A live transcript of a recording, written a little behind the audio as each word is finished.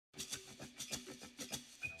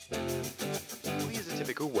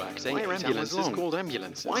typical workday? Why are ambulances called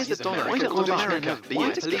ambulances? Why is the dollar called America?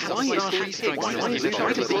 Why does police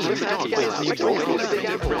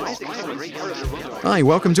Hi,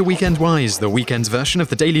 welcome to Weekend Wise, the weekend's version of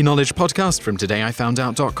the daily knowledge podcast from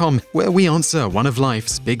todayifoundout.com, where we answer one of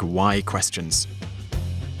life's big why questions.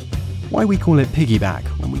 Why we call it piggyback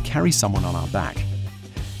when we carry someone on our back.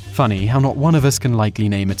 Funny how not one of us can likely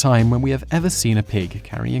name a time when we have ever seen a pig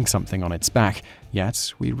carrying something on its back,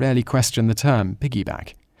 yet we rarely question the term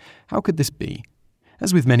piggyback. How could this be?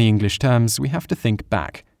 As with many English terms, we have to think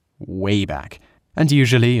back, way back. And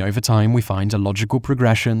usually, over time, we find a logical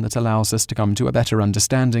progression that allows us to come to a better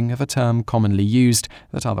understanding of a term commonly used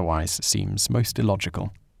that otherwise seems most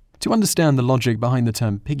illogical. To understand the logic behind the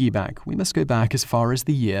term piggyback, we must go back as far as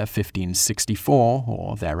the year 1564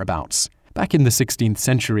 or thereabouts. Back in the 16th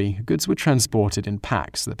century, goods were transported in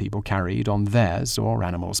packs that people carried on theirs or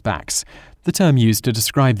animals' backs. The term used to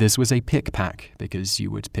describe this was a pick-pack, because you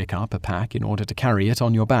would pick up a pack in order to carry it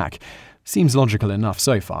on your back. Seems logical enough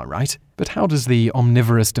so far, right? But how does the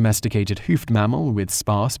omnivorous domesticated hoofed mammal with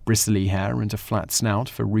sparse, bristly hair and a flat snout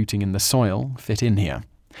for rooting in the soil fit in here?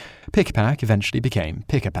 Pick-pack eventually became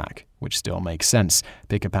pick-a-pack, which still makes sense.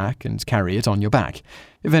 Pick a pack and carry it on your back.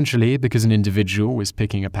 Eventually, because an individual was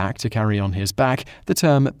picking a pack to carry on his back, the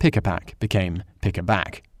term pick-a-pack became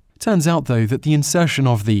pick-a-back. Turns out, though, that the insertion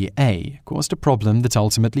of the A caused a problem that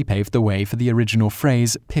ultimately paved the way for the original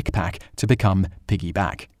phrase pick-pack to become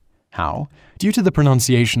piggyback. How? Due to the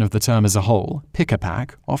pronunciation of the term as a whole,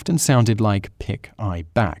 pick-a-pack often sounded like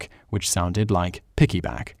pick-I-back, which sounded like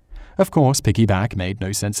picky-back. Of course, piggyback made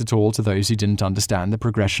no sense at all to those who didn't understand the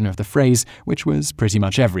progression of the phrase, which was pretty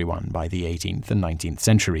much everyone by the 18th and 19th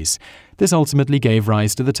centuries. This ultimately gave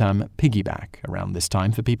rise to the term piggyback around this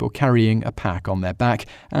time for people carrying a pack on their back,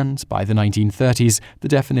 and by the 1930s, the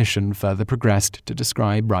definition further progressed to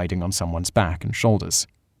describe riding on someone's back and shoulders.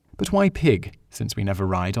 But why pig, since we never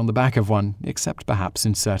ride on the back of one, except perhaps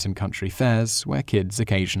in certain country fairs where kids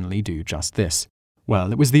occasionally do just this?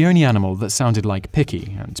 Well, it was the only animal that sounded like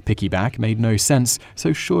picky, and piggyback made no sense,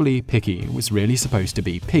 so surely picky was really supposed to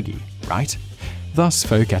be piggy, right? Thus,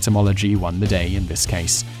 folk etymology won the day in this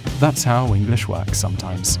case. That's how English works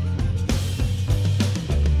sometimes.